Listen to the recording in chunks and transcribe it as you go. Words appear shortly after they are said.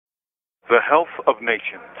The health of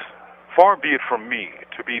nations. Far be it from me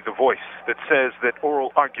to be the voice that says that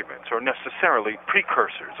oral arguments are necessarily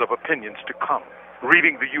precursors of opinions to come.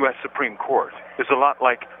 Reading the U.S. Supreme Court is a lot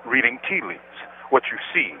like reading tea leaves. What you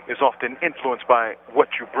see is often influenced by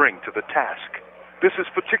what you bring to the task. This is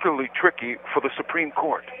particularly tricky for the Supreme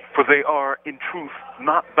Court, for they are, in truth,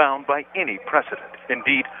 not bound by any precedent.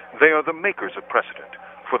 Indeed, they are the makers of precedent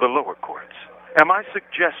for the lower courts. Am I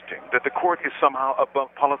suggesting that the court is somehow above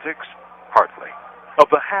politics? Hardly. Of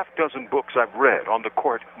the half-dozen books I've read on the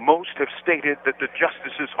court, most have stated that the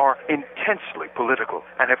justices are intensely political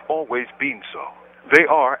and have always been so. They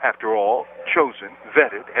are, after all, chosen,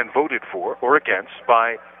 vetted, and voted for or against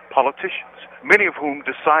by politicians, many of whom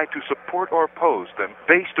decide to support or oppose them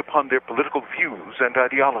based upon their political views and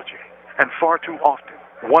ideology. And far too often,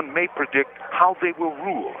 one may predict how they will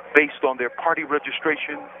rule based on their party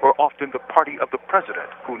registration or often the party of the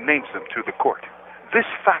president who names them to the court. This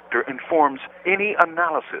factor informs any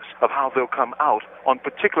analysis of how they'll come out on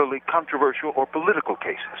particularly controversial or political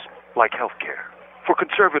cases, like health care. For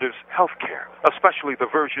conservatives, health care, especially the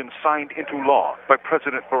version signed into law by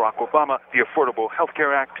President Barack Obama, the Affordable Health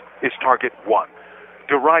Care Act, is target one.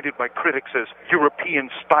 Derided by critics as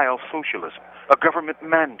European-style socialism, a government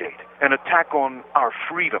mandate, an attack on our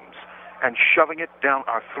freedoms, and shoving it down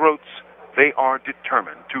our throats, they are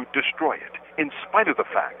determined to destroy it, in spite of the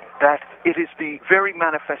fact that it is the very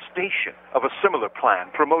manifestation of a similar plan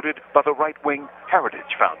promoted by the right-wing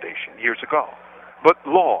Heritage Foundation years ago. But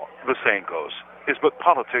law, the saying goes, is but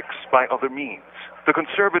politics by other means. The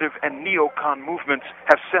conservative and neocon movements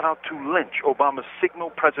have set out to lynch Obama's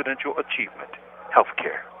signal presidential achievement, health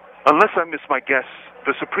care. Unless I miss my guess,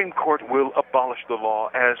 the Supreme Court will abolish the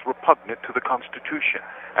law as repugnant to the Constitution.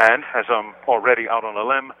 And, as I'm already out on a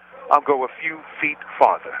limb, I'll go a few feet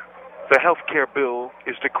farther. The health care bill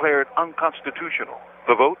is declared unconstitutional.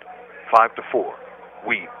 The vote, 5-4.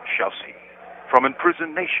 We shall see. From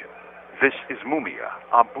Imprisoned Nation, this is Mumia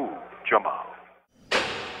Abu Jamal.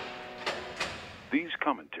 These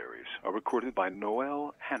commentaries are recorded by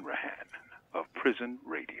Noel Hanrahan of Prison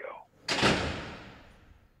Radio.